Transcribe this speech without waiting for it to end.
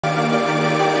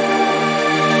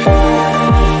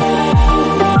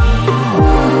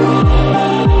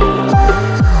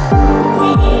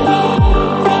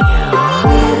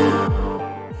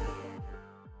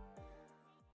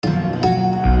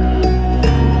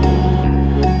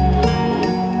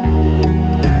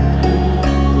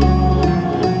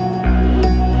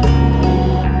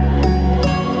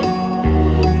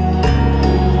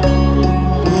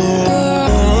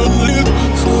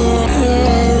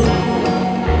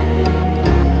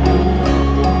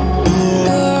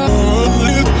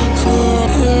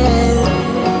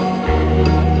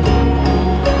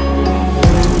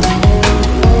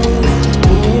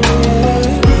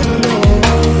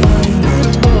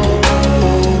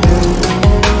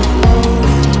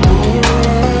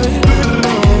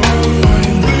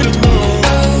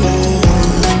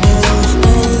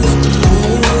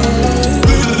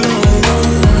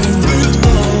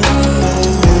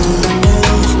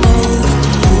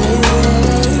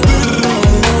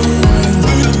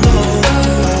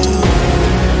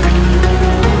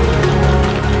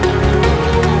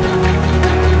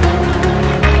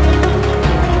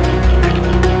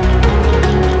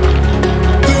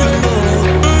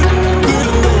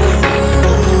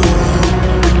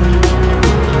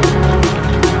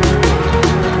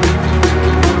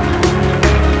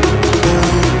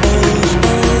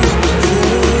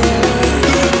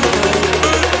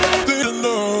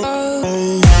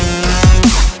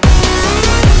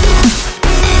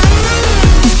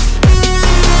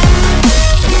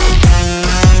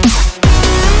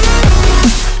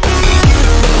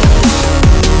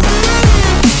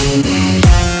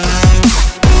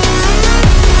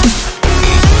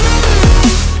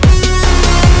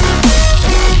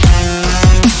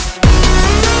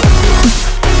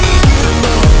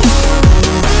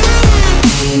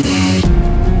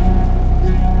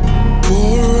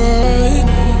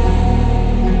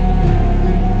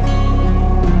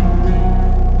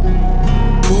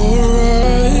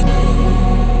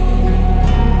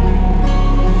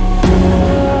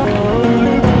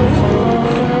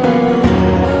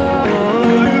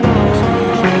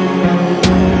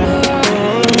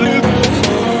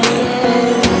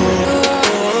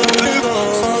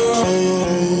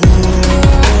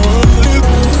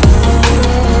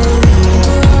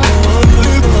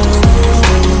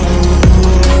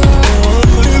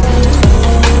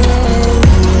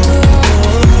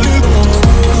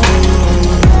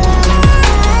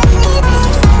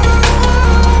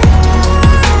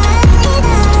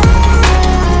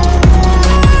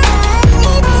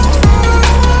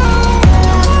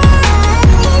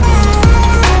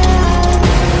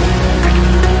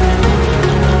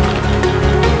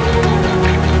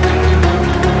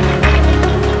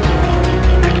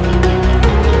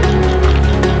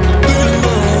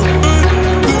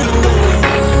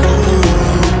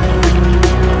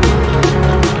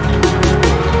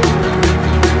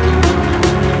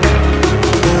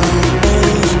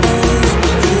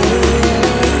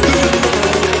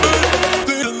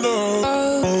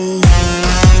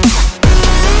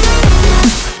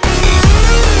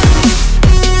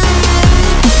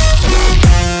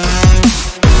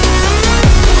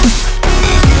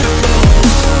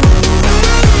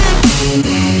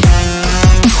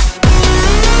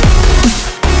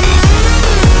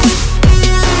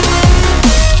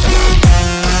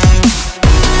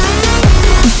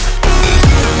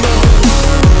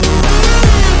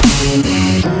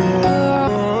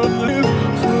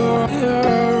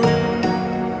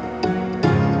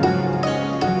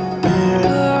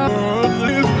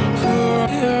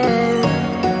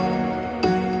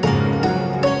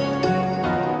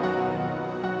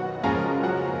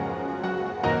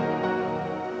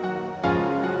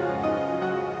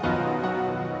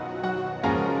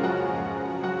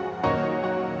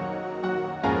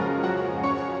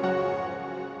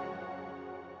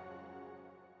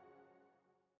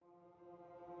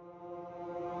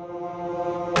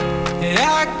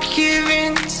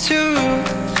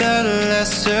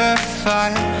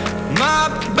certified. My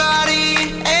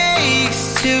body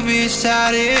aches to be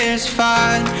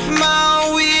satisfied.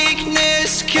 My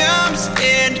weakness comes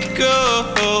and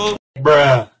goes.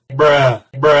 Bruh, bruh,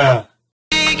 bruh.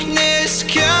 Weakness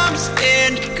comes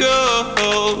and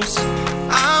goes.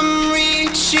 I'm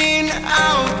reaching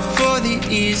out for the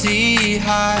easy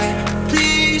high.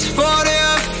 Please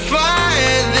fortify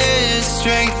this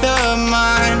strength of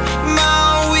mine.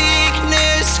 My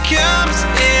weakness comes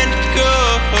and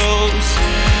goes.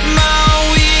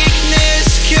 My weakness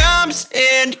comes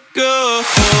and goes.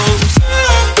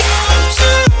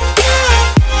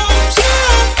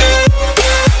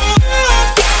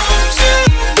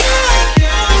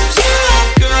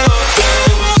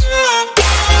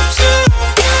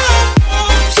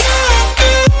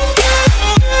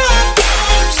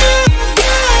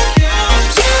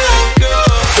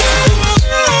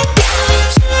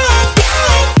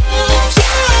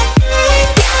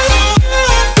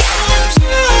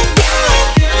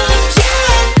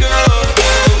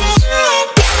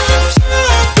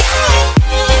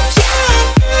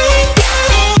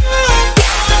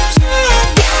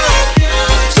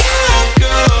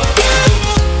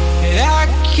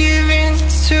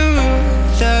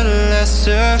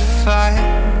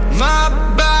 My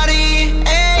body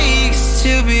aches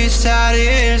to be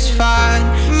satisfied.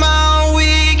 My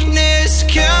weakness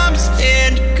comes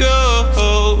and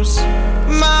goes.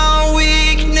 My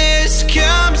weakness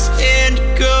comes and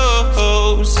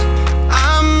goes.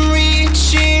 I'm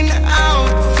reaching out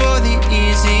for the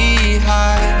easy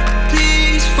high.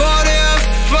 Please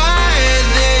fortify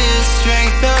this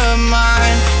strength of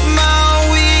mine. My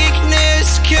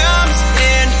weakness comes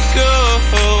and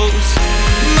goes.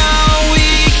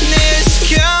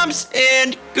 Comes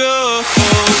and goes.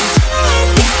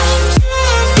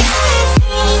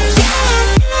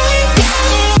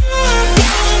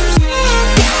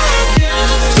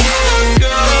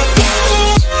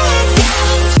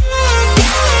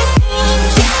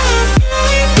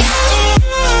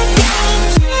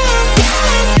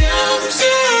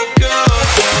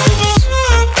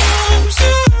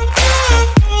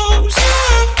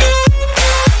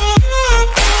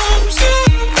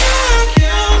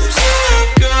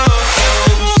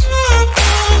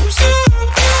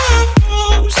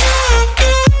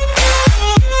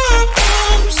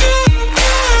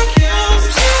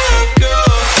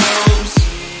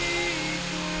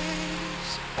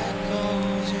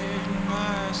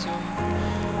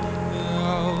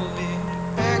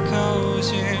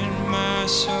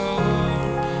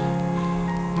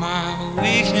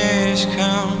 Weakness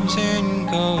comes and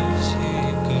goes,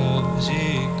 it goes,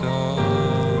 it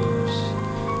goes.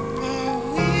 My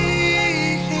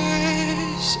weakness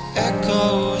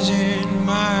echoes in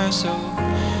my soul.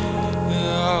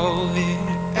 Oh, it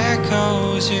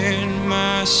echoes in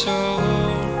my soul.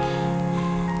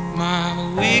 My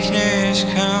weakness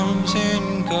comes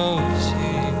and goes,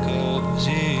 it goes,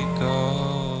 it goes.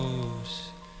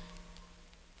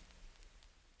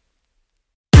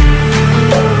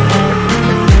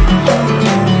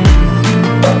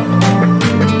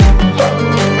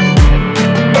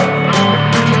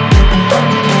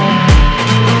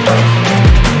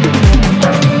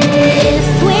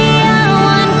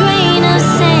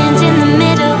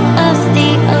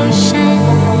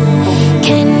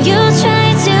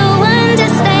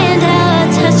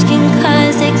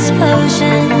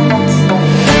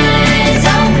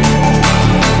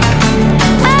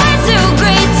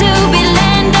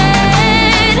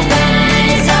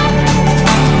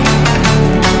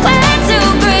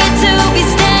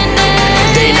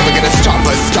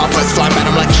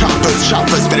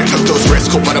 Choppers, better took those risks.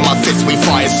 Cold blood in my fists, we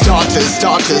fire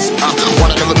starters. One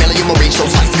out of a million will reach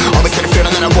those heights. Always had a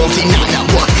feeling that I won't deny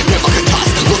that work. Never could toss.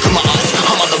 Look in my eyes,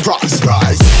 I'm on the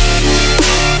rise.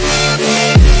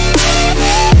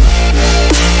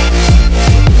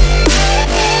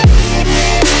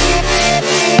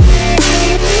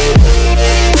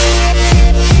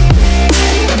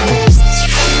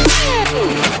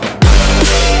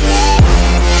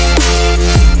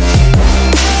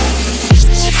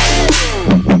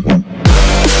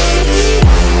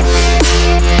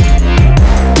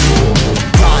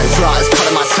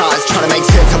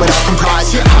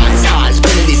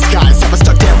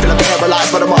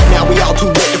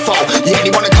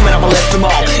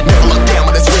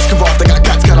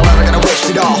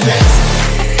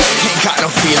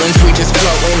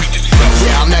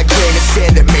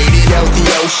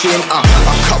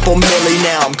 A couple million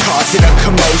now, I'm causing a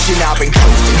commotion. I've been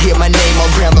coasting, hear my name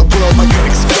around the world like an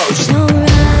explosion. So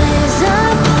rise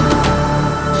up.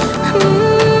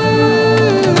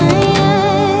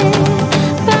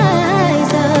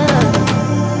 Rise up.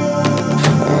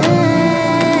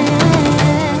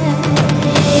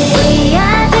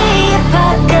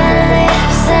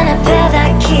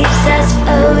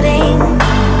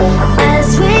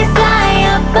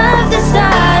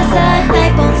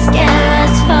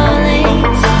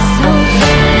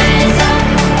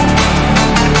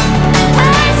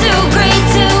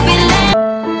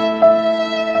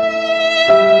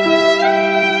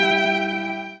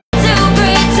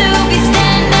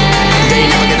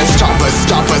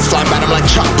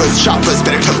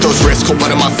 Took those risks, hold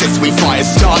one of my fists, we fire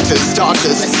starters.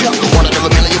 One out of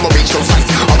a million will reach those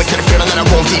heights. Always had a feeling that I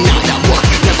won't deny that work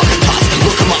never could toss.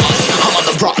 Look in my eyes, I'm on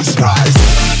the rise.